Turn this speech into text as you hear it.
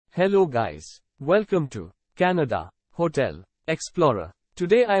Hello guys. Welcome to Canada Hotel Explorer.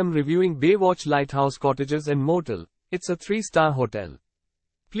 Today I am reviewing Baywatch Lighthouse Cottages and Motel. It's a 3-star hotel.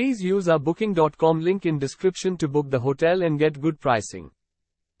 Please use our booking.com link in description to book the hotel and get good pricing.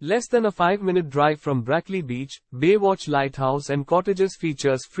 Less than a 5-minute drive from Brackley Beach, Baywatch Lighthouse and Cottages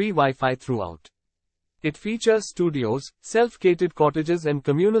features free Wi-Fi throughout. It features studios, self-catered cottages and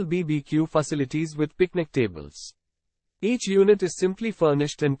communal BBQ facilities with picnic tables. Each unit is simply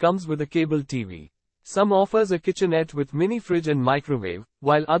furnished and comes with a cable TV. Some offers a kitchenette with mini fridge and microwave,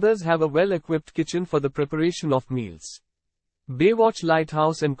 while others have a well-equipped kitchen for the preparation of meals. Baywatch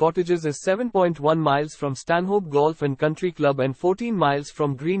Lighthouse and Cottages is 7.1 miles from Stanhope Golf and Country Club and 14 miles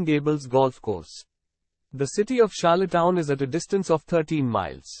from Green Gables Golf Course. The city of Charlottetown is at a distance of 13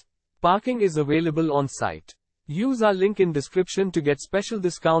 miles. Parking is available on site. Use our link in description to get special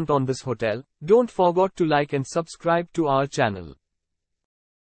discount on this hotel. Don't forget to like and subscribe to our channel.